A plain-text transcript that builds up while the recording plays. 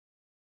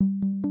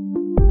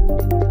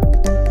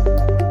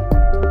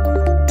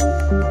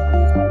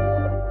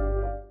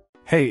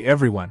Hey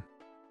everyone!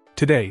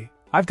 Today,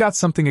 I've got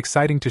something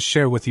exciting to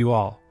share with you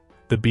all,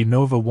 the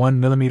BEADNOVA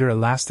 1mm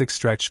Elastic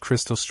Stretch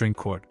Crystal String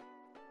Cord.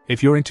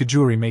 If you're into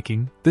jewelry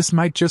making, this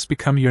might just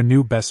become your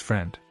new best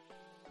friend.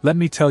 Let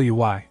me tell you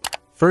why.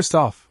 First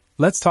off,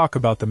 let's talk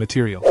about the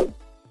material.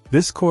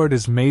 This cord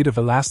is made of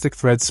elastic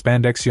thread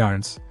spandex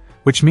yarns,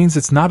 which means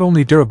it's not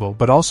only durable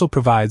but also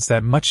provides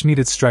that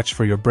much-needed stretch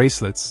for your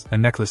bracelets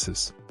and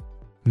necklaces.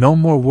 No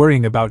more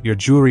worrying about your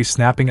jewelry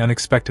snapping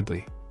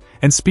unexpectedly.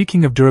 And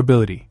speaking of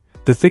durability,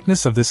 the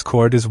thickness of this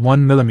cord is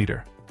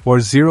 1mm, or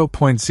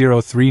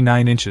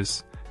 0.039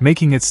 inches,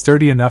 making it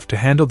sturdy enough to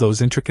handle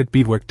those intricate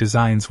beadwork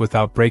designs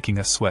without breaking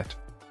a sweat.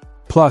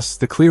 Plus,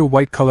 the clear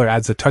white color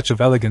adds a touch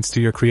of elegance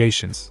to your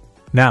creations.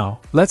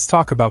 Now, let's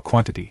talk about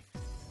quantity.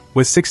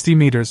 With 60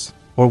 meters,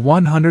 or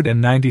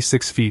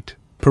 196 feet,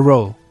 per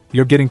roll,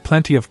 you're getting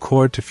plenty of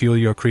cord to fuel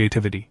your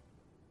creativity.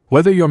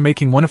 Whether you're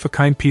making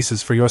one-of-a-kind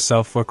pieces for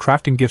yourself or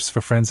crafting gifts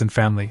for friends and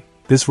family,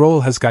 this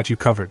roll has got you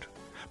covered.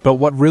 But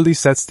what really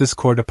sets this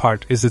cord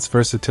apart is its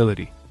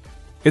versatility.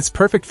 It's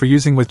perfect for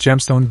using with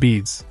gemstone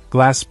beads,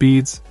 glass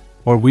beads,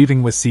 or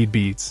weaving with seed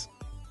beads.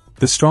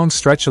 The strong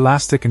stretch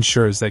elastic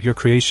ensures that your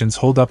creations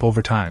hold up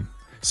over time,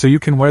 so you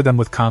can wear them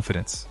with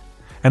confidence.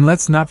 And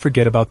let's not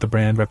forget about the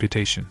brand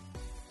reputation.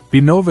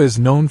 BEADNOVA is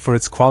known for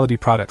its quality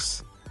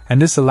products,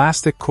 and this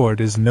elastic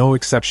cord is no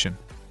exception.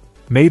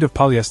 Made of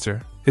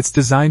polyester, it's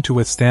designed to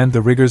withstand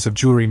the rigors of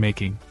jewelry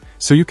making,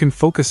 so you can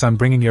focus on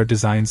bringing your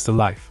designs to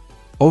life.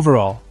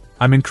 Overall,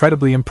 I'm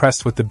incredibly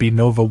impressed with the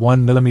BEADNOVA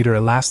 1mm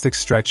Elastic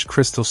Stretch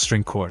Crystal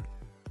String Cord.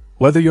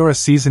 Whether you're a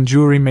seasoned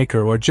jewelry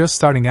maker or just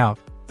starting out,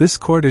 this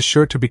cord is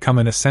sure to become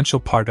an essential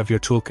part of your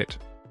toolkit.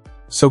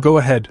 So go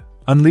ahead,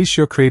 unleash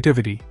your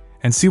creativity,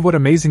 and see what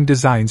amazing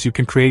designs you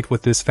can create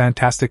with this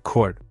fantastic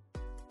cord.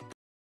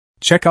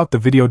 Check out the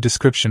video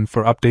description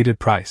for updated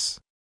price.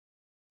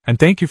 And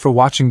thank you for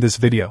watching this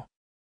video.